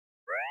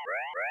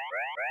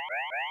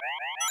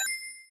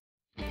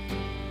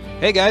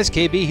Hey guys,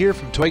 KB here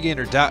from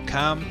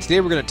ToyGainer.com. Today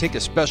we're going to take a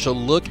special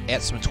look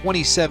at some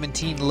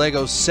 2017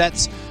 LEGO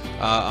sets.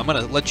 I'm going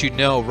to let you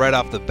know right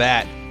off the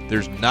bat,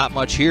 there's not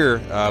much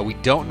here. We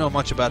don't know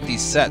much about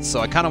these sets, so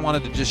I kind of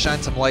wanted to just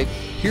shine some light.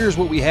 Here's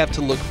what we have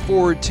to look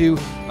forward to.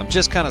 I'm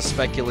just kind of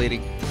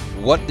speculating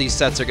what these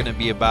sets are going to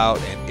be about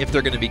and if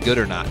they're going to be good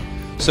or not.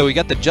 So we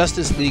got the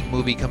Justice League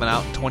movie coming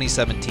out in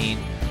 2017.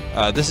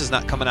 This is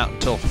not coming out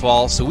until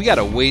fall, so we got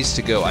a ways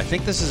to go. I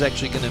think this is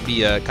actually going to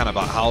be a kind of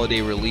a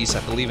holiday release,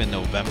 I believe in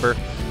November.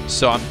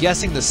 So I'm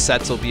guessing the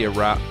sets will be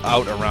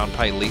out around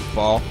probably late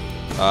fall,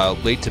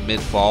 late to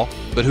mid-fall,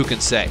 but who can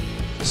say?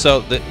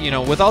 So,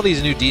 with all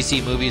these new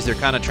DC movies, they're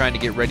kind of trying to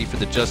get ready for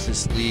the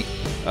Justice League.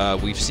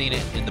 We've seen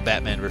it in the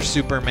Batman vs.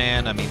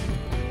 Superman. I mean,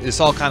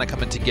 it's all kind of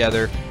coming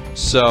together.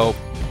 So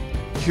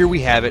here we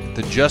have it,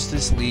 the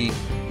Justice League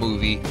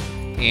movie,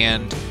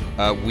 and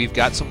we've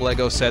got some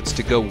LEGO sets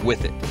to go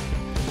with it.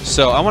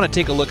 So I want to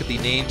take a look at the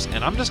names,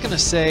 and I'm just going to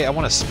say, I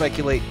want to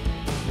speculate,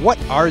 what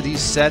are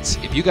these sets?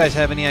 If you guys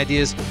have any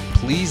ideas,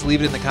 please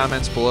leave it in the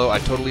comments below. I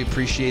totally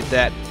appreciate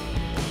that.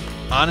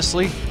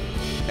 Honestly,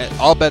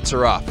 all bets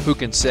are off. Who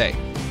can say?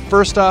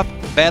 First off,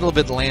 Battle of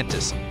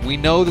Atlantis. We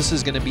know this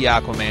is going to be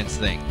Aquaman's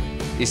thing.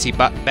 Is he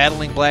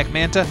battling Black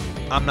Manta?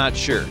 I'm not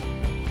sure.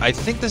 I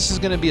think this is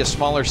going to be a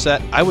smaller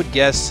set. I would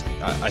guess,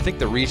 I think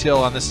the retail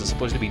on this is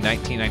supposed to be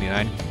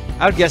 $19.99.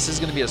 I would guess this is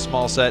going to be a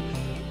small set.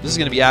 This is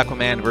going to be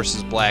Aquaman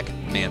versus Black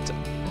Manta.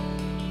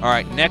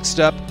 Alright, next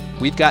up,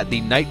 we've got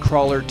the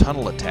Nightcrawler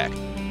Tunnel Attack.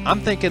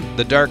 I'm thinking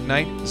the Dark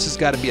Knight, this has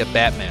got to be a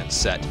Batman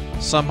set.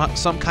 Some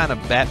kind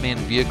of Batman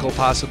vehicle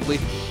possibly.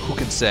 Who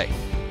can say?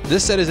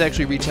 This set is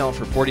actually retailing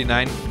for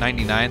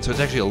 $49.99, so it's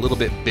actually a little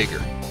bit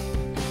bigger.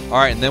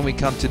 Alright, and then we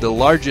come to the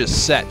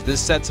largest set. This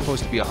set's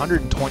supposed to be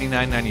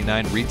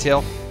 $129.99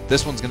 retail.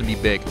 This one's going to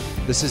be big.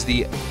 This is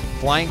the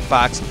Flying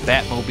Fox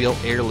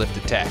Batmobile Airlift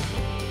Attack.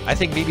 I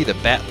think maybe the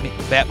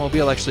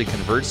Batmobile actually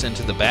converts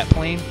into the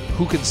Batplane.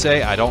 Who can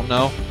say? I don't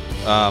know.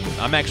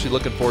 I'm actually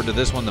looking forward to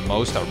this one the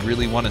most. I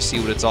really want to see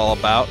what it's all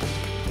about.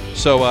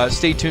 So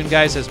stay tuned,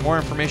 guys. As more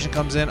information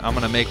comes in, I'm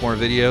going to make more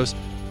videos.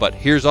 But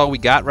here's all we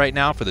got right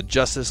now for the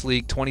Justice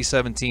League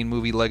 2017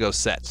 movie LEGO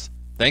sets.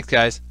 Thanks,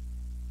 guys.